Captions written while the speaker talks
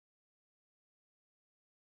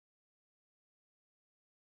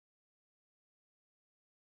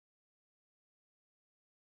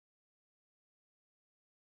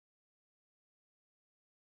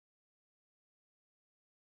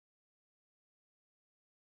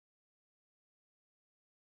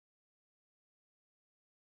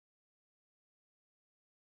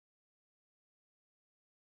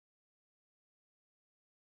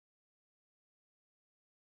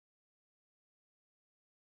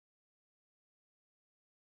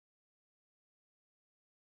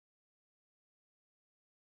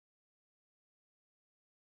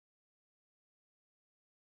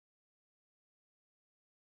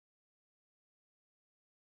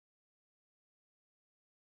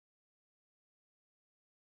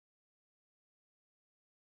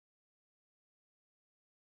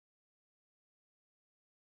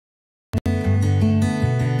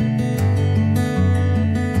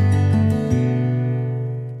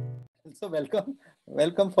So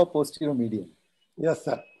welcome for Posteromedial. Yes,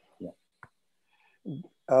 sir. Yeah.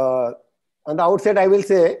 On the outset, I will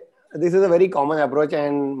say this is a very common approach,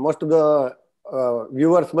 and most of the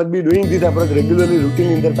viewers must be doing this approach regularly,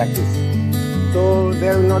 routine in their practice. So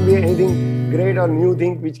there will not be anything great or new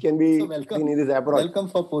thing which can be seen in this approach. Welcome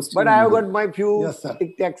for Posteromedial. But I have got my few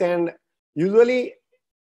tic-tacs, and usually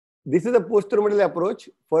this is a posteromedial approach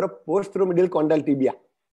for a posteromedial condyle tibia.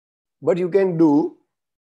 But you can do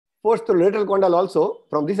posterolateral condyle also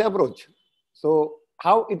from this approach. So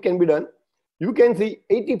how it can be done? You can see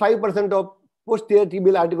 85% of posterior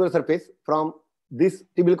tibial articular surface from this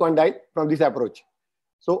tibial condyle from this approach.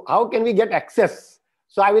 So how can we get access?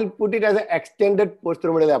 So I will put it as an extended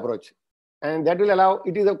posteromedial approach, and that will allow,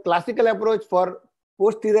 it is a classical approach for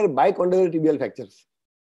posterior bicondylar tibial fractures,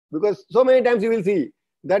 because so many times you will see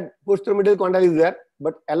that posteromedial condyle is there,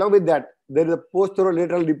 but along with that there is a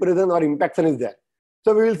posterolateral depression or impaction is there.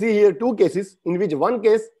 So we will see here two cases, in which one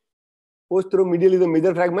case posteromedial is a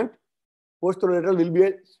major fragment, posterolateral will be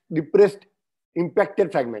a depressed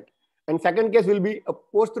impacted fragment, and second case will be a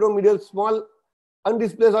posteromedial small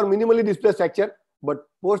undisplaced or minimally displaced fracture, but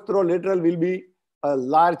posterolateral will be a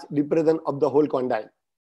large depression of the whole condyle.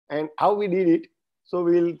 And how we did it, so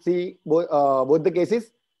we will see both the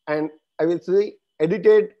cases, and I will see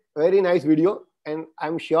edited very nice video, and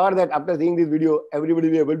I'm sure that after seeing this video everybody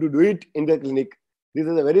will be able to do it in the clinic. This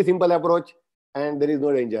is a very simple approach and there is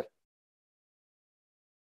no danger.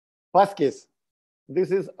 First case,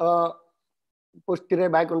 this is a posterior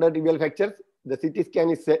bicondylar tibial fractures. The CT scan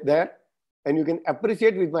is there, and you can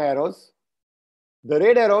appreciate with my arrows. The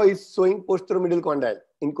red arrow is showing posteromedial condyle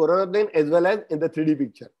in coronal plane as well as in the 3D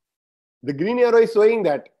picture. The green arrow is showing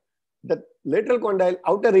that the lateral condyle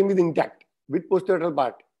outer rim is intact with posterolateral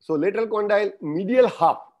part. So lateral condyle medial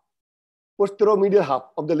half, posteromedial half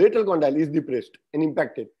of the lateral condyle is depressed and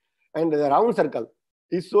impacted, and the round circle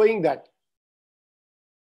is showing that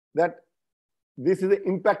this is the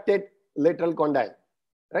impacted lateral condyle,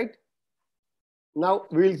 right? Now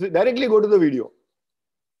we will directly go to the video.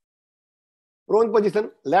 Prone position,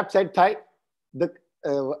 left side thigh. The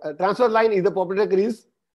transfer line is the popliteal crease,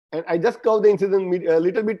 and I just curve the incision a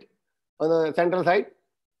little bit on the central side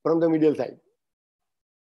from the medial side.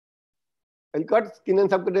 I'll cut skin and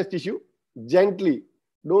subcutaneous tissue gently.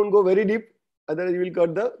 Don't go very deep, otherwise you will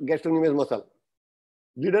cut the gastrocnemius muscle.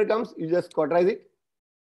 Bleeder comes, you just cauterize it.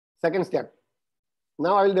 Second step.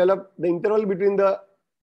 Now I will develop the interval between the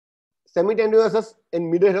semitendinosus and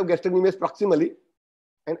medial head of gastrocnemius proximally,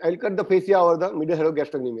 and I will cut the fascia over the medial head of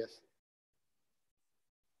gastrocnemius.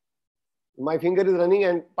 My finger is running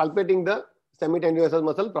and palpating the semitendinosus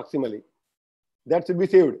muscle proximally. That should be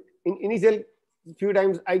saved. In initial few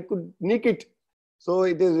times I could nick it, so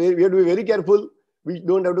it is, we have to be very careful. We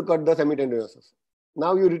don't have to cut the semitendinosus.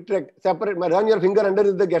 Now you retract, separate, run your finger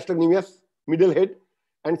under the gastrocnemius middle head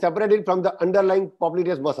and separate it from the underlying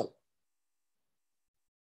popliteus muscle.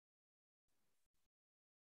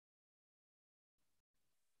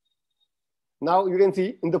 Now you can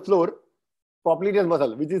see in the floor, popliteus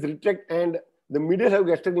muscle, which is retract, and the medial head of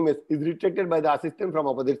gastrocnemius is retracted by the assistant from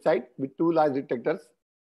opposite side with two large retractors.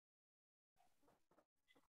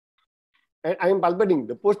 And I am palpating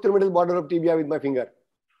the posteromedial border of tibia with my finger,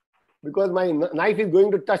 because my knife is going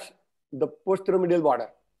to touch the posteromedial border.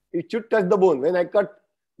 It should touch the bone when I cut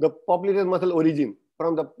the popliteus muscle origin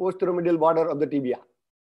from the posteromedial border of the tibia.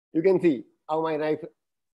 You can see how my knife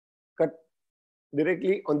cut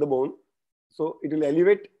directly on the bone. So it will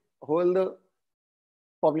elevate whole the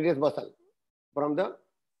popliteus muscle from the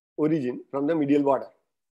origin, from the medial border.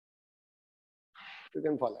 You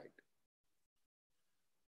can follow it.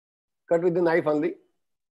 Cut with the knife only.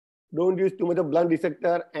 Don't use too much of blunt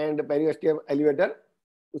dissector and periosteum elevator.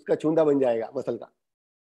 Uska chunda ban jayega muscle ka.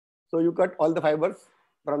 So you cut all the fibers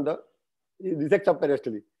from the dissect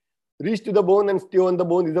subperiosteally. Reach to the bone and stay on the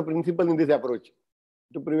bone is the principle in this approach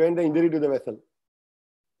to prevent the injury to the vessel.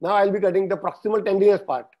 Now I will be cutting the proximal tendinous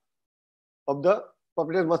part of the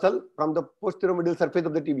popliteus muscle from the posteromedial surface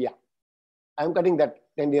of the tibia. I am cutting that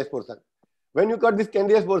tendinous portion. When you cut this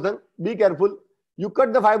tendinous portion, be careful. You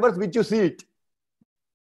cut the fibers which you see it,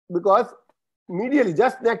 because medially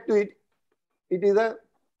just next to it, it is a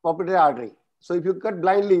popliteal artery. So if you cut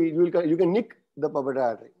blindly, you can nick the popliteal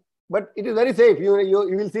artery. But it is very safe. You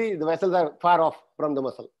will see the vessels are far off from the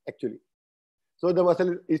muscle actually. So the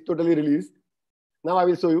muscle is totally released. Now I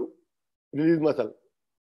will show you release muscle.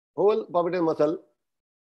 Whole popliteal muscle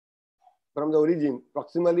from the origin,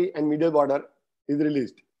 proximally and medial border is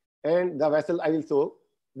released. And the vessel I will show.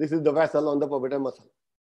 This is the vessel on the popliteal muscle.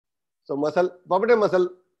 So popliteal muscle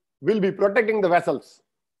will be protecting the vessels.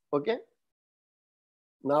 Okay.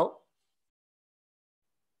 Now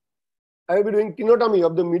I will be doing tenotomy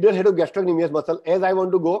of the medial head of gastrocnemius muscle as I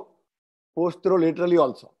want to go posterolaterally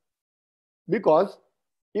also. Because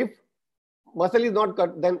if muscle is not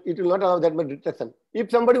cut, then it will not allow that much retraction.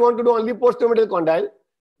 If somebody want to do only posteromedial condyle,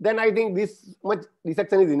 then I think this much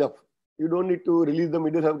dissection is enough. You don't need to release the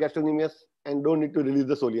medial half gastrocnemius and don't need to release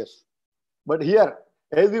the soleus. But here,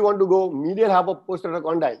 as we want to go medial half of posterior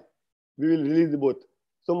condyle, we will release both.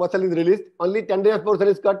 So muscle is released, only tendinous portion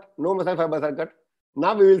is cut, no muscle fibers are cut.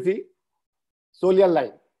 Now we will see soleal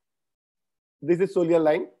line. This is soleal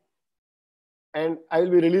line, and I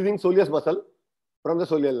will be releasing soleus muscle from the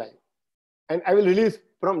soleal line. And I will release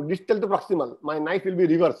from distal to proximal. My knife will be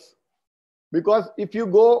reverse. Because if you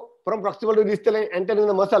go from proximal to distal and enter in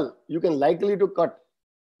the muscle, you can likely to cut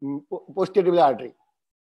posterior tibial artery.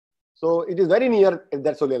 So it is very near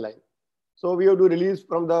that soleal line. So we have to release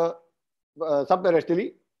from the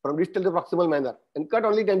subparastally from distal to proximal manner and cut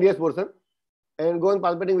only tendinous portion and go on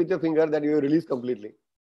palpating with your finger that you release completely.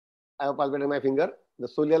 I have palpated my finger. The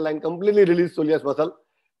soleal line completely release soleus muscle,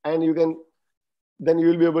 and you can then you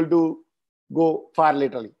will be able to go far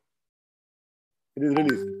laterally. It is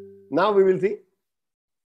released. Now we will see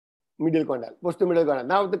medial condyle, posteromedial condyle.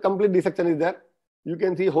 Now the complete dissection is there. You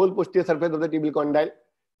can see whole posterior surface of the tibial condyle,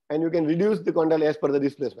 and you can reduce the condyle as per the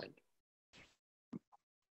displacement.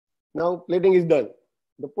 Now plating is done.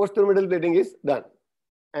 The posteromedial plating is done,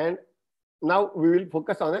 and now we will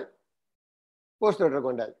focus on a posterior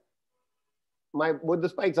condyle. Both the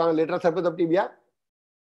spikes on the lateral surface of tibia,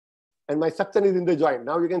 and my suction is in the joint.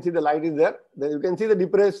 Now you can see the light is there. Then you can see the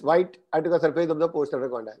depressed white articular surface of the posterior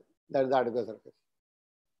condyle. That is the articular surface.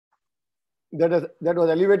 That was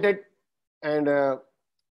elevated, and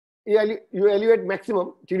you elevate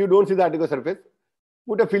maximum till you don't see the articular surface.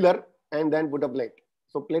 Put a filler and then put a plate.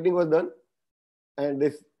 So plating was done, and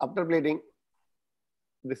this after plating,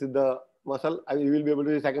 this is the muscle. You will be able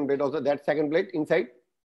to see second plate also. That second plate inside,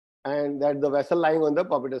 and that's the vessel lying on the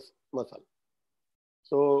popliteus muscle.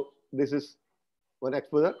 So this is one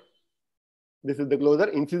exposure. This is the closure,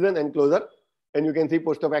 incision and closure, and you can see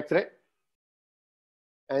post-op X-ray,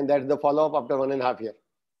 and that's the follow-up after 1.5 years.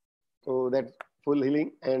 So that's full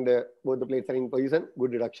healing, and both the plates are in position.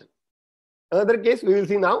 Good reduction. Another case we will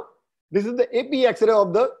see now. This is the AP X-ray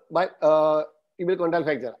of the tibial condyle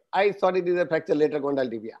fracture. I thought it is a fracture lateral condyle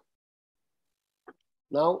tibia.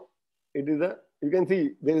 Now it is a, you can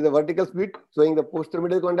see there is a vertical split showing the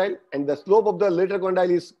posteromedial condyle, and the slope of the lateral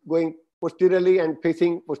condyle is going posteriorly and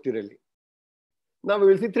facing posteriorly. Now we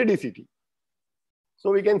will see 3D CT.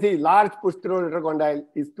 So we can see large posterior lateral condyle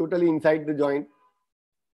is totally inside the joint.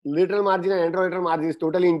 Lateral margin and anterolateral margin is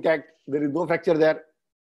totally intact. There is no fracture there.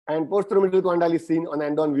 And posteromedial condyle is seen on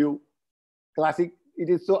end-on view. Classic. It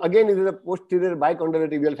is so again it is a posterior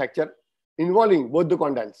bicondylar tibial fracture involving both the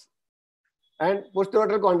condyles. And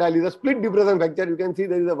posterolateral condyle is a split depression fracture. You can see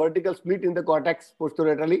there is a vertical split in the cortex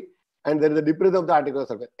posterolaterally, and there is a depression of the articular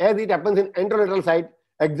surface. As it happens in anterolateral side,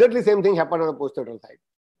 exactly same thing happened on the posterolateral side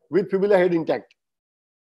with fibula head intact.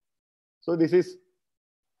 So this is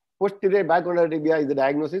posterior bicondylar tibia is the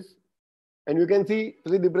diagnosis, and you can see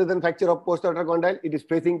pre-depression fracture of posterolateral condyle. It is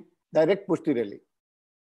facing direct posteriorly.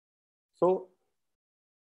 So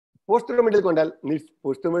posteromedial condyle needs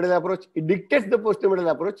posteromedial approach. It dictates the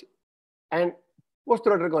posteromedial approach, and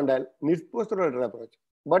posterolateral condyle needs posterolateral approach.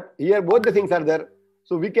 But here both the things are there,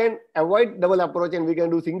 so we can avoid double approach and we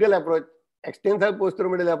can do single approach, extensile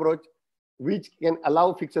posteromedial approach, which can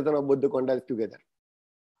allow fixation of both the condyles together.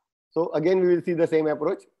 So again we will see the same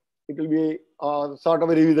approach. It will be sort of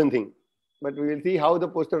a revision thing, but we will see how the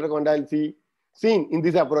posterolateral condyle seen in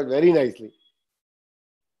this approach very nicely.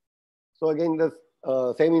 So again the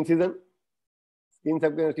same incision, skin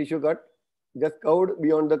subcutaneous tissue cut, just curved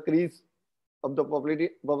beyond the crease of the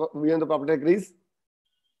beyond the popliteal crease.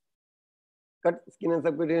 Cut skin and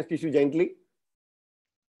subcutaneous tissue gently.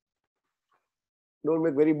 Don't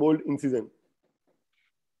make very bold incision,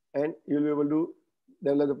 and you will be able to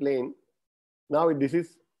develop the plane. Now this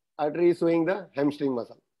is artery is showing the hamstring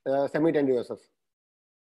muscle, semitendinosus.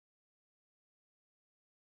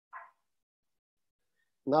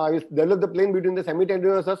 Now I will develop the plane between the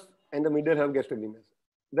semitendinosus and the medial half gastrocnemius.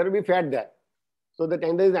 There will be fat there, so the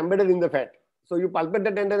tendon is embedded in the fat. So you palpate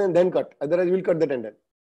the tendon and then cut. Otherwise, you will cut the tendon.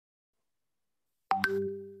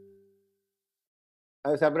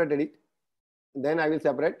 I have separated it. Then I will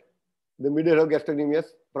separate the medial half gastrocnemius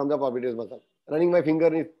from the popliteus muscle. Running my finger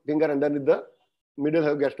underneath the medial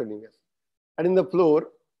half gastrocnemius. And in the floor,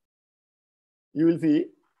 you will see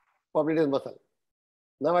popliteus muscle.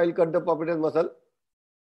 Now I will cut the popliteus muscle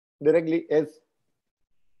directly as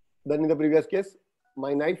done in the previous case.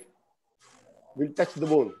 My knife will touch the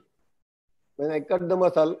bone. When I cut the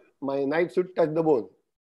muscle, my knife should touch the bone.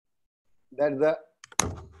 That's the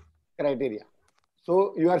criteria.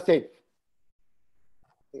 So you are safe.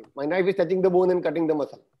 My knife is touching the bone and cutting the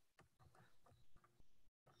muscle.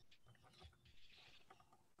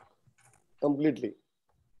 Completely.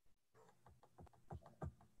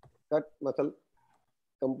 Cut muscle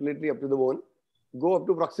completely up to the bone. Go up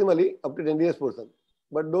to proximally, up to tendinous portion.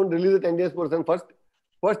 But don't release the tendinous portion first.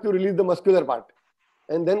 First you release the muscular part.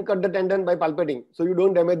 And then cut the tendon by palpating. So you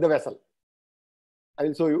don't damage the vessel. I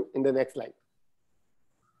will show you in the next slide.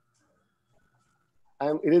 I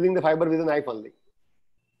am erasing the fiber with a knife only.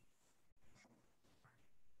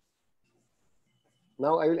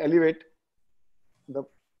 Now I will elevate the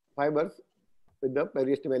fibers with the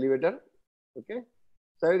periosteum elevator. Okay.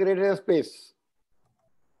 So I will create a space.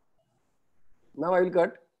 Now I will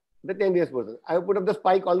cut the tendinous portion. I have put up the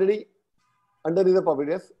spike already under the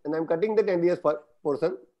popliteus, and I am cutting the tendinous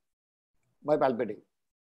portion by palpating.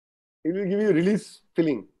 It will give you release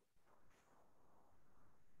feeling.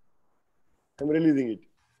 I am releasing it.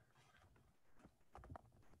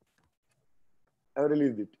 I have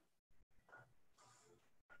released it.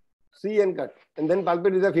 See and cut, and then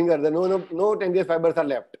palpate with the finger. No tendinous fibers are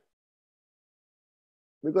left,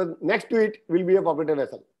 because next to it will be a popliteal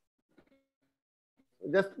vessel.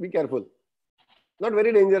 Just be careful. Not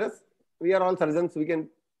very dangerous. We are all surgeons. We can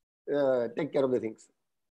take care of the things.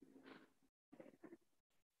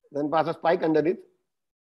 Then pass a spike underneath.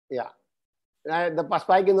 Yeah. The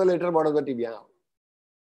spike in the lateral border of the tibia now.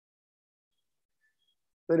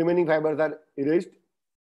 The remaining fibers are erased.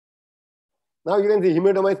 Now you can see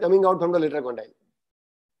hematoma is coming out from the lateral condyle.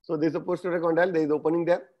 So there is a posterior condyle. There is opening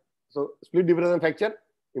there. So split differential fracture.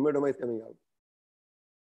 Hematoma is coming out.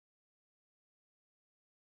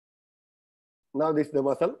 Now this is the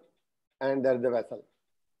muscle, and there is the vessel.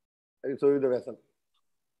 I will show you the vessel.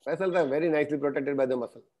 Vessels are very nicely protected by the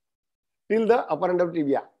muscle till the upper end of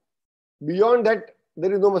tibia. Beyond that,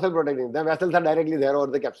 there is no muscle protecting. The vessels are directly there over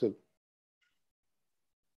the capsule.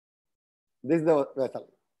 This is the vessel.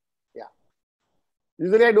 Yeah.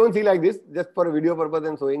 Usually I don't see like this, just for video purpose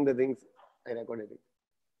and showing the things. I recorded it.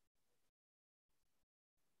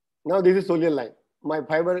 Now this is soleal line. My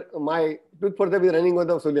tooth forceps is running on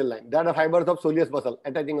the soleal line. That are fibers of soleus muscle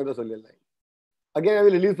attaching on the soleal line. Again, I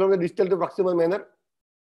will release from the distal to proximal manner,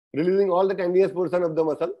 releasing all the tendinous portion of the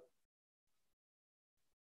muscle.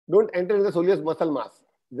 Don't enter in the soleus muscle mass.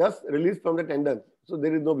 Just release from the tendons. So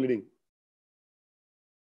there is no bleeding.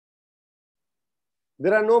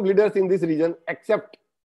 There are no bleeders in this region except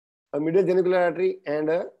a middle genicular artery and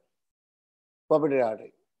a popliteal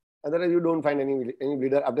artery. Otherwise, you don't find any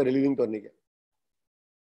bleeder after releasing tourniquet.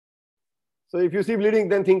 So if you see bleeding,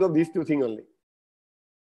 then think of these two things only.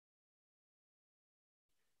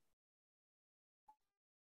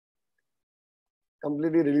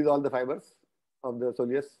 Completely release all the fibers of the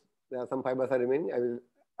soleus. There are some fibers are remaining.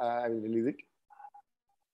 I will release it.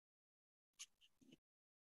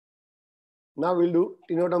 Now we'll do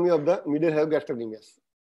tenotomy of the medial half gastrocnemius.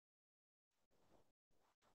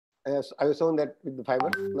 As I have shown that with the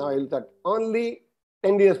fiber. Now I will cut only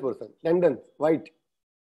tendinous portion, tendons, white.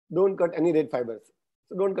 Don't cut any red fibers.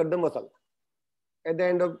 So don't cut the muscle. At the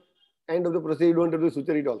end of the procedure, you don't have to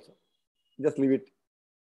suture it also. Just leave it.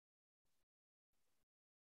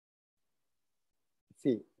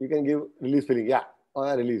 See, you can give release feeling. Yeah,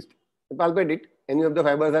 or released. Palpate it. Any of the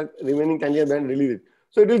fibers are remaining tangent band, release it.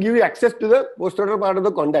 So it will give you access to the posterior part of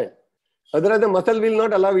the condyle. Otherwise, the muscle will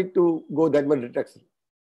not allow it to go that much retraction.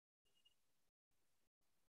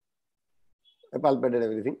 I palpated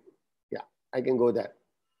everything. Yeah, I can go there.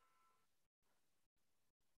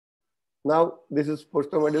 Now, this is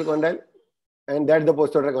posteromedial condyle, and that's the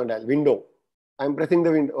posterior condyle, window. I am pressing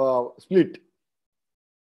the window, split.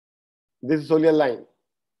 This is soleal line.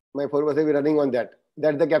 My forceps will be running on that.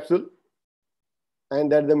 That's the capsule,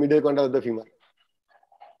 and that's the medial condyle of the femur.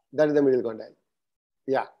 That is the medial condyle.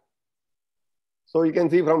 Yeah. So you can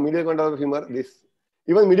see from medial condyle of the femur, this.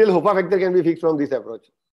 Even medial HOPA fracture can be fixed from this approach.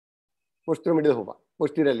 Posteromedial HOPA,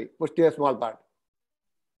 posteriorly, posterior small part.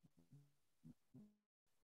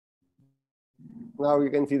 Now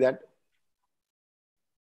you can see that.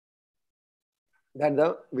 That's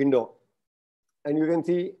the window. And you can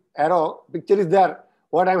see arrow, picture is there.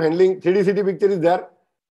 What I am handling, 3D CT picture is there.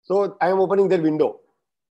 So I am opening that window.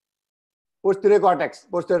 Posterior cortex,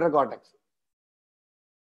 posterior cortex.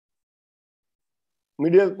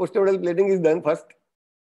 Medial posteromedial plating is done first.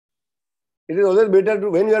 It is always better to,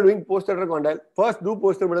 when you are doing posterior condyle, first do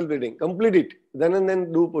posteromedial plating, complete it,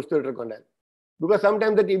 then do posterior condyle. Because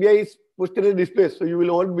sometimes the tibia is posteriorly displaced, so you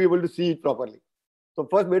will not be able to see it properly. So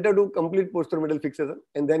first better do complete posteromedial fixation,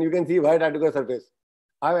 and then you can see wide articular surface.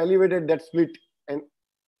 I have elevated that split, and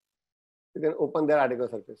you can open that articular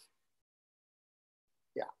surface.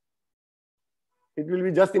 Yeah. It will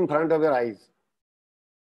be just in front of your eyes.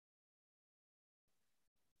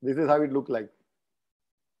 This is how it looks like.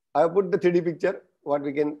 I have put the 3D picture, what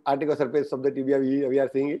we can, articular surface of the tibia, we are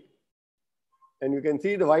seeing it. And you can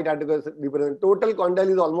see the white articular represent. Total condyle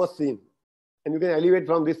is almost seen. And you can elevate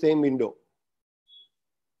from this same window.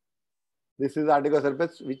 This is the articular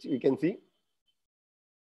surface which we can see.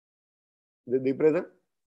 The depression.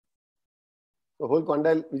 The whole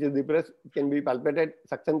condyle which is depressed can be palpated.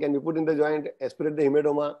 Suction can be put in the joint, aspirate the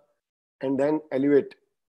hematoma, and then elevate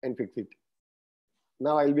and fix it.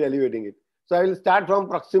 Now I will be elevating it. So I will start from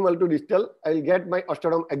proximal to distal. I will get my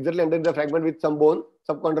osteoderm exactly under the fragment with some bone,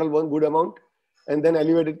 subchondral bone, good amount, and then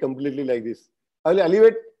elevate it completely like this. I will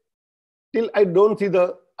elevate till I don't see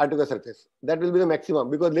the articular surface. That will be the maximum,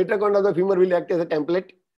 because later condyle of the femur will act as a template.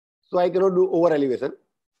 So I cannot do over elevation.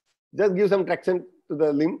 Just give some traction to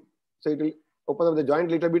the limb. So it will open up the joint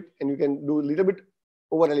a little bit, and you can do a little bit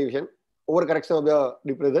over elevation, over correction of the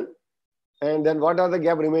depression. And then what are the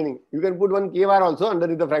gap remaining? You can put one KVR also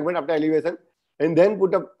underneath the fragment after elevation, and then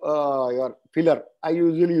put up your filler. I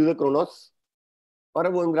usually use a Kronos or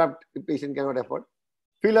a bone graft if patient cannot afford.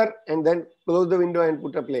 Filler, and then close the window and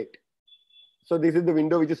put a plate. So this is the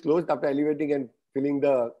window which is closed after elevating and filling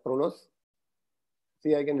the Kronos.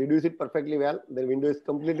 See, I can reduce it perfectly well. The window is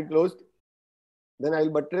completely closed. Then I will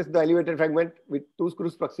buttress the elevated fragment with 2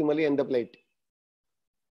 screws proximally and the plate.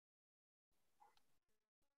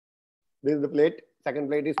 This is the plate. Second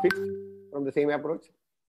plate is fixed from the same approach.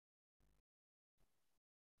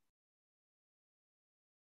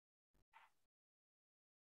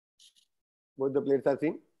 Both the plates are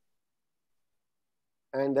seen.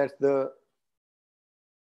 And that's the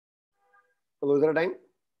closure time.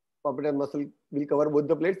 Popliteal muscle will cover both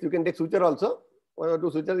the plates. You can take suture also. 1 or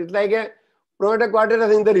 2 sutures. It's like a pronator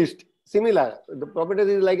quadratus in the wrist. Similar. The popliteus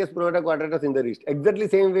is like a pronator quadratus in the wrist. Exactly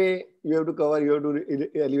same way you have to cover, you have to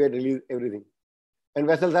elevate, release everything. And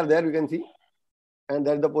vessels are there, you can see. And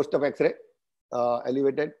that's the post-op X-ray.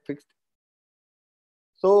 Elevated, fixed.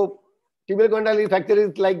 So tibial condyle fracture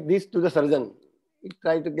is like this to the surgeon. It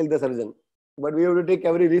tries to kill the surgeon. But we have to take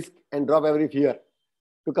every risk and drop every fear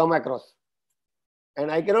to come across.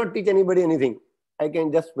 And I cannot teach anybody anything. I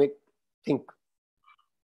can just think.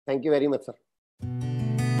 Thank you very much, sir.